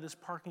drive out of this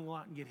parking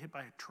lot and get hit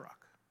by a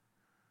truck.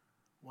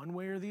 One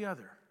way or the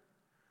other,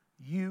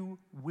 you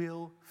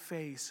will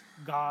face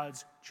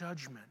God's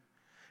judgment.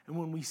 And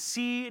when we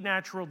see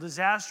natural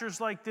disasters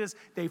like this,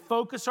 they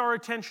focus our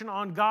attention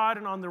on God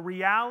and on the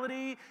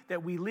reality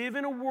that we live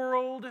in a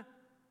world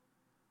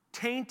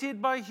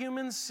tainted by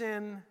human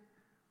sin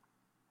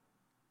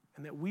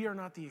and that we are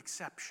not the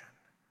exception.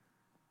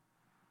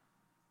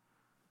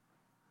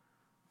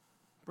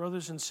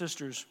 Brothers and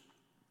sisters,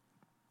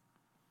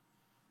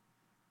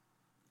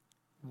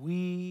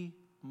 we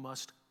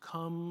must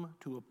come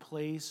to a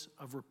place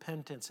of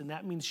repentance. And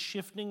that means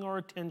shifting our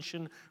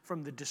attention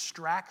from the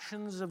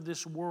distractions of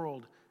this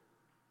world,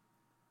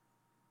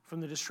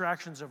 from the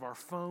distractions of our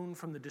phone,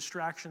 from the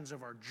distractions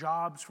of our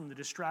jobs, from the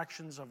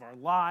distractions of our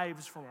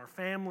lives, from our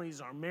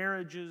families, our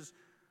marriages,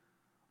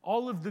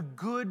 all of the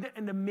good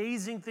and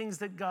amazing things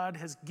that God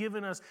has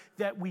given us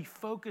that we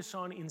focus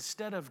on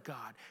instead of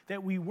God,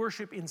 that we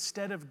worship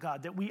instead of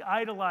God, that we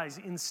idolize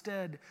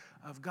instead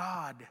of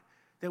God,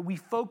 that we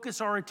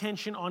focus our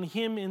attention on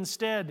him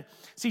instead.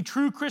 See,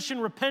 true Christian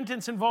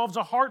repentance involves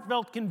a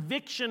heartfelt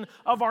conviction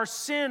of our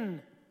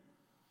sin.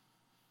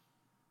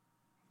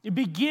 It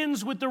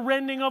begins with the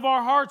rending of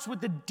our hearts,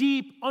 with the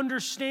deep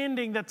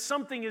understanding that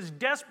something is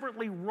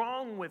desperately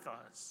wrong with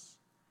us.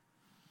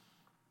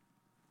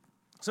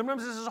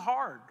 Sometimes this is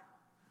hard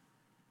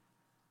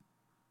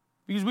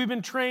because we've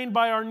been trained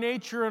by our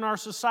nature and our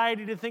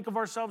society to think of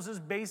ourselves as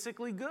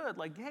basically good.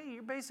 Like, hey,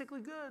 you're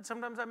basically good.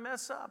 Sometimes I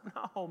mess up.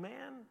 No,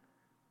 man.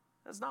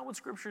 That's not what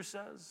Scripture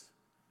says.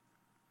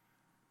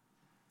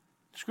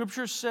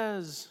 Scripture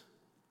says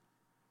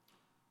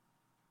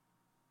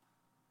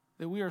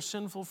that we are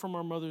sinful from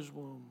our mother's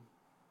womb,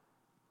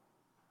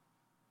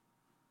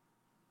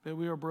 that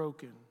we are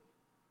broken.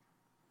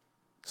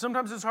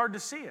 Sometimes it's hard to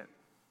see it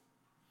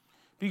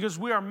because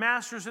we are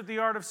masters at the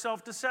art of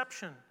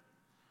self-deception.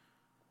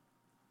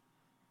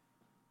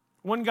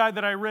 One guy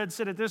that I read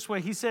said it this way.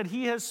 He said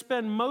he has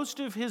spent most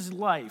of his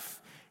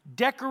life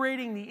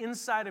decorating the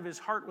inside of his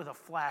heart with a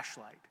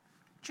flashlight.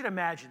 I want you to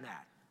imagine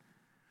that.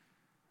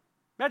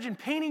 Imagine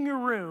painting your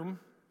room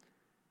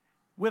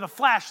with a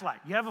flashlight.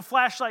 You have a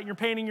flashlight and you're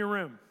painting your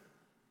room.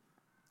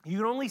 You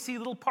can only see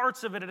little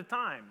parts of it at a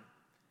time.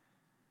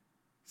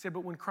 He said,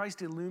 but when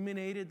Christ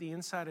illuminated the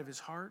inside of his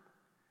heart,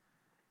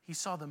 he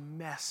saw the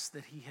mess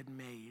that he had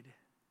made.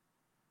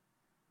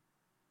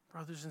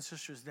 Brothers and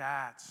sisters,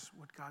 that's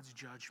what God's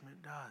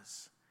judgment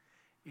does.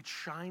 It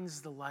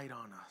shines the light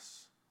on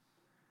us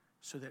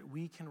so that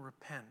we can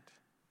repent,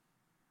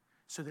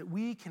 so that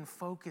we can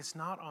focus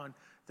not on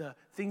the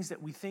things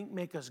that we think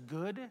make us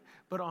good,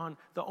 but on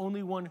the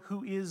only one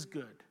who is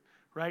good,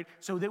 right?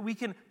 So that we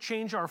can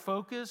change our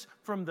focus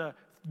from the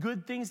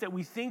good things that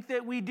we think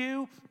that we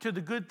do to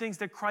the good things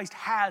that Christ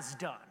has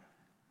done.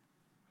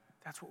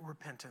 That's what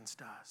repentance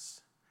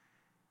does.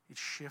 It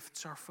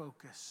shifts our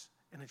focus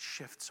and it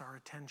shifts our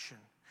attention.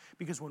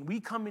 Because when we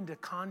come into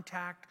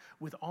contact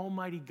with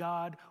Almighty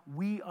God,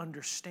 we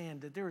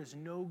understand that there is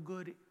no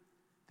good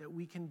that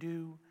we can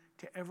do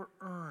to ever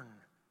earn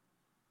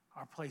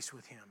our place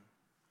with Him.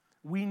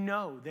 We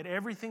know that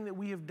everything that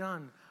we have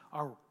done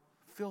are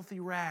filthy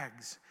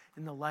rags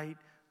in the light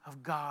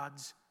of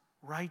God's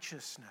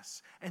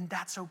righteousness. And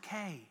that's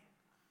okay.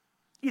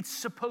 It's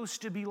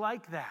supposed to be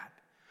like that.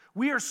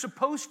 We are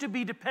supposed to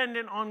be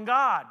dependent on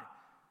God.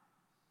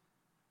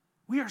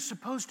 We are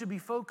supposed to be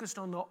focused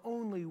on the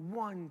only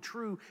one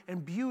true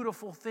and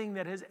beautiful thing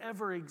that has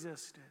ever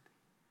existed.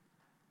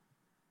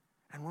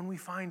 And when we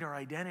find our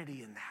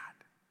identity in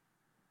that,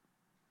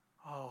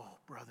 oh,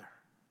 brother,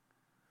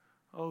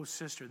 oh,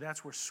 sister,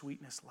 that's where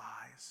sweetness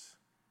lies.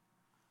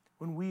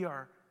 When we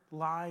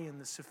lie in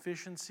the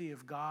sufficiency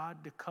of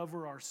God to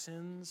cover our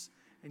sins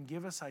and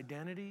give us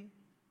identity,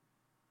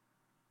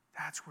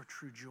 that's where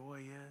true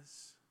joy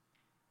is.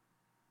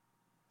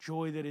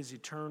 Joy that is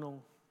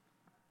eternal.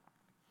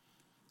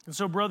 And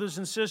so, brothers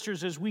and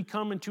sisters, as we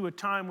come into a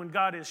time when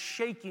God is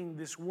shaking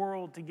this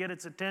world to get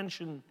its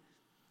attention,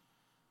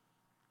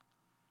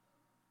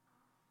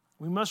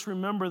 we must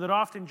remember that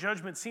often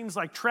judgment seems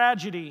like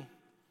tragedy.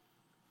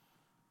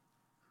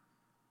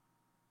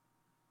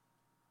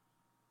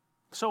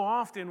 So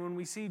often when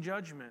we see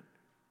judgment,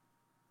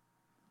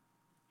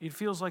 it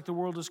feels like the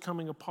world is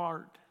coming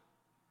apart.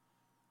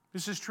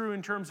 This is true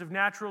in terms of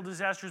natural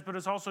disasters, but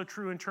it's also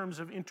true in terms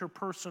of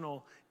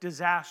interpersonal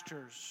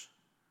disasters.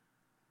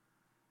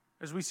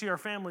 As we see our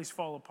families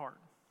fall apart.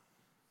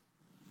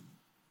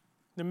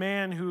 The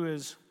man who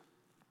is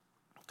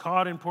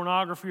caught in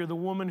pornography or the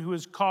woman who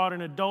is caught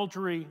in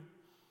adultery.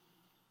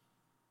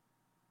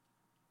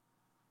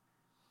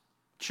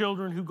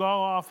 Children who go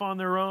off on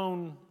their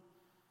own.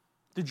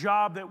 The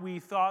job that we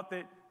thought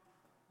that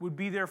would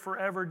be there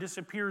forever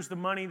disappears. The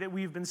money that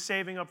we've been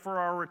saving up for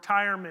our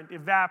retirement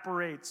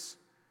evaporates.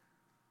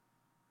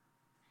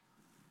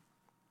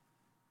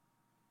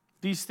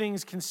 These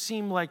things can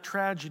seem like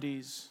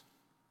tragedies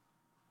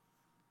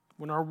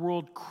when our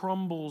world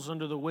crumbles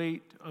under the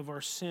weight of our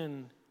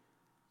sin.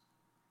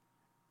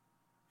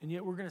 And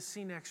yet we're going to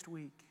see next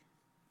week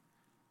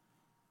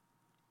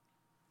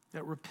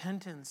that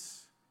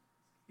repentance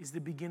is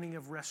the beginning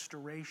of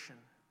restoration.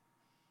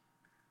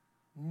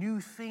 New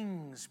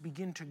things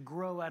begin to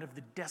grow out of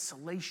the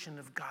desolation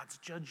of God's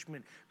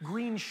judgment.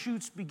 Green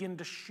shoots begin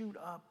to shoot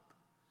up,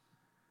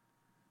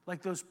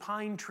 like those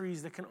pine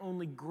trees that can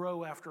only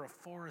grow after a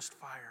forest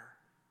fire.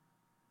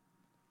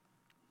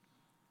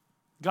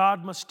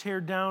 God must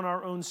tear down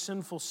our own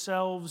sinful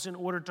selves in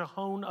order to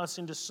hone us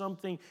into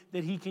something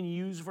that He can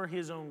use for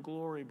His own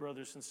glory,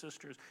 brothers and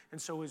sisters. And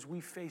so as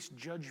we face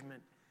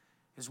judgment,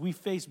 as we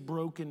face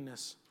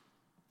brokenness,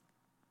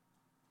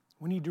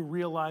 we need to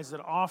realize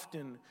that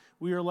often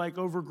we are like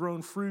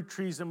overgrown fruit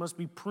trees that must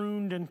be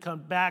pruned and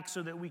cut back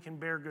so that we can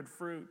bear good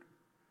fruit.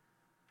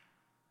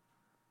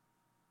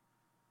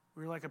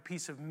 We're like a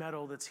piece of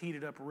metal that's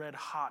heated up red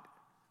hot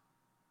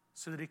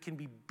so that it can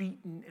be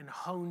beaten and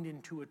honed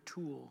into a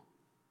tool.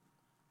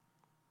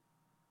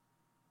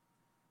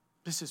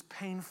 This is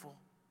painful.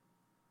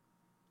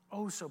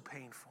 Oh, so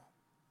painful.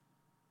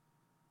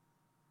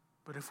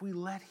 But if we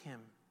let Him,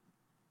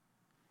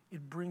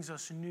 it brings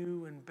us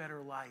new and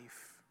better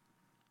life.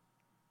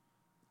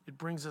 It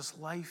brings us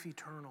life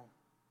eternal.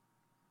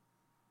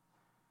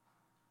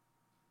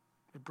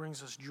 It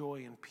brings us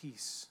joy and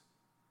peace.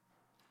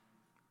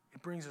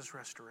 It brings us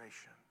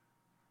restoration.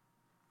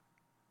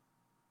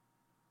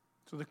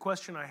 So the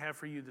question I have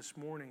for you this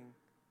morning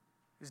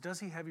is, does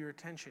He have your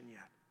attention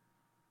yet?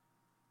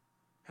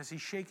 Has He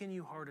shaken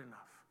you hard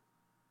enough?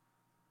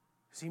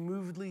 Has He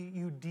moved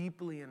you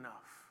deeply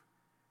enough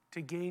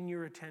to gain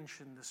your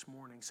attention this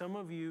morning? Some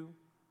of you,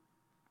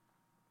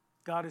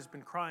 God has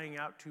been crying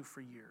out to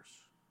for years.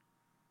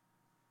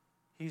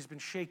 He's been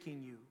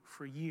shaking you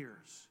for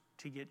years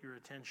to get your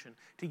attention,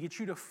 to get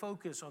you to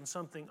focus on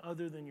something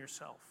other than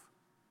yourself.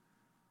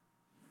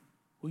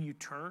 Will you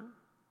turn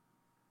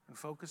and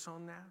focus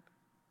on that?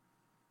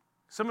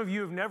 Some of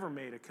you have never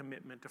made a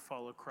commitment to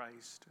follow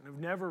Christ and have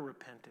never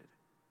repented.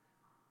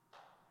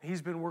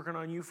 He's been working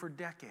on you for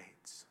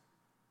decades.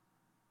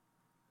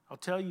 I'll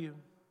tell you,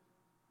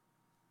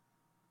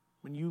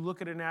 when you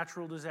look at a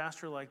natural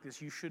disaster like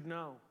this, you should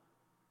know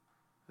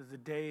that the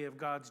day of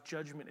God's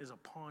judgment is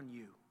upon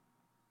you.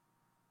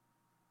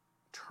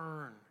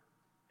 Turn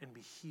and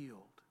be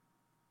healed.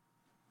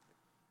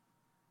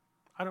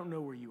 I don't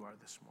know where you are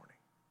this morning.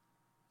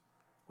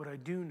 What I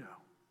do know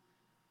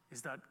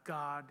is that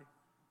God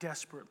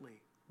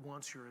desperately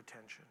wants your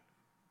attention.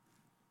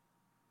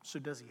 So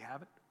does he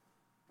have it?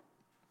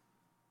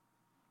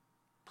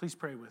 Please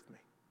pray with me.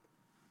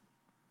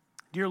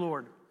 Dear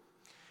Lord,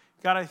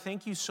 God, I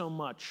thank you so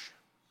much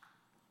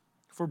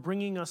for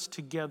bringing us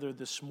together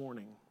this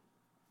morning.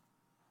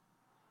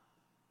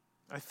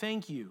 I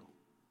thank you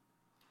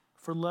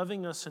for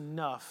loving us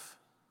enough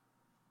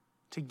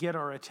to get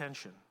our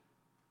attention.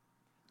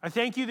 I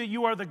thank you that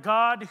you are the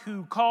God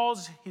who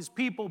calls his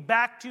people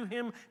back to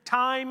him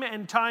time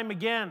and time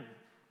again.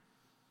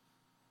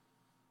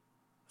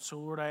 So,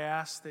 Lord, I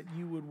ask that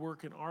you would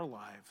work in our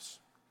lives,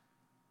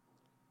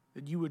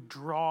 that you would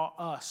draw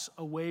us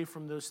away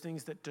from those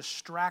things that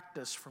distract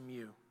us from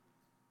you,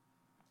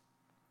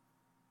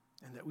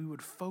 and that we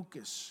would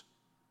focus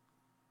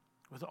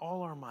with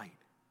all our might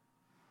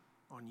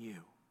on you.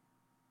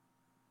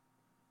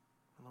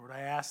 And Lord,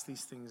 I ask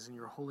these things in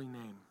your holy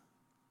name.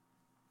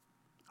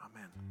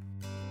 Amen.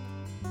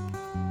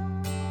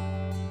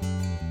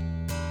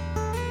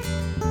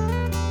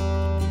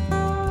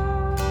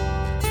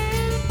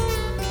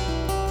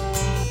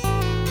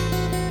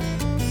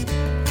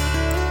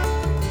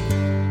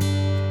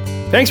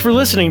 Thanks for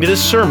listening to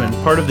this sermon,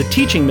 part of the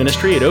teaching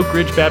ministry at Oak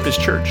Ridge Baptist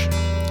Church.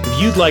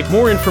 If you'd like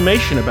more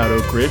information about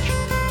Oak Ridge,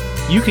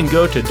 you can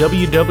go to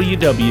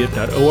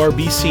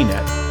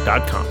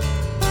www.orbcnet.com.